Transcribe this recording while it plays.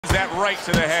That right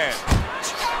to the head.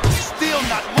 Still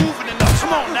not moving enough.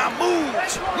 Come on now, move.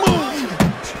 Move.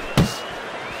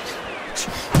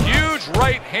 Huge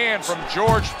right hand from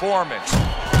George Foreman.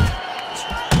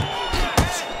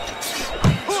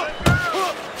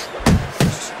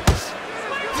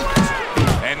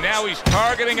 And now he's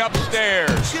targeting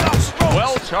upstairs.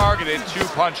 Well targeted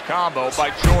two-punch combo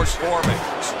by George Foreman.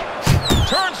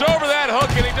 Turns over that hook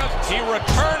and he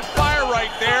returned fire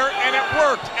right there, and it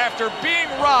worked. After being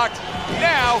rocked,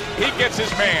 now he gets his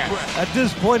man. At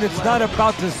this point, it's not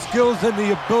about the skills and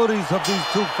the abilities of these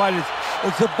two fighters.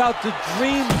 It's about the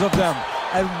dreams of them,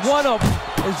 and one of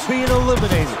them is being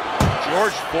eliminated.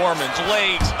 George Foreman's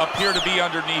legs appear to be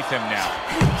underneath him now.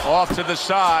 Off to the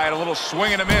side, a little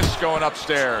swing and a miss going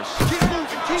upstairs. Keep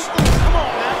moving, keep moving. Come on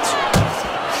now.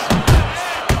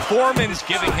 Foreman's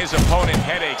giving his opponent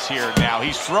headaches here now.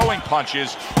 He's throwing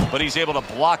punches, but he's able to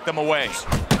block them away.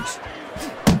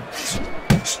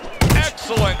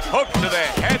 Excellent hook to the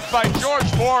head by George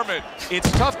Foreman.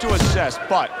 It's tough to assess,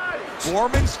 but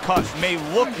Foreman's cut may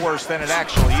look worse than it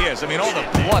actually is. I mean, all the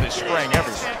blood is spraying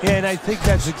everywhere. Yeah, and I think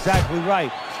that's exactly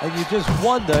right. And you just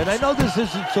wonder, and I know this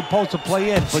isn't supposed to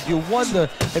play in, but you wonder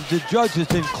if the judges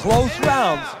in close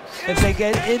rounds, if they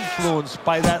get influenced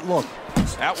by that look.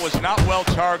 That was not well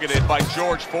targeted by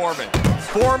George Foreman.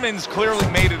 Foreman's clearly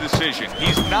made a decision.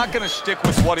 He's not going to stick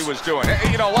with what he was doing.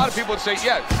 You know, a lot of people would say,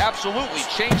 yeah, absolutely,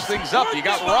 change things up. You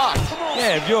got rocked.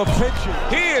 Yeah, if you're a pitcher.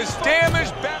 He is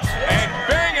damaged, and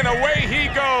banging away he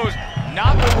goes.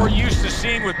 Not what we're used to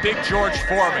seeing with Big George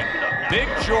Foreman. Big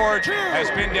George has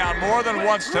been down more than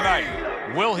once tonight.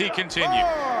 Will he continue?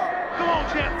 Come on,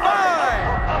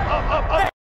 champ.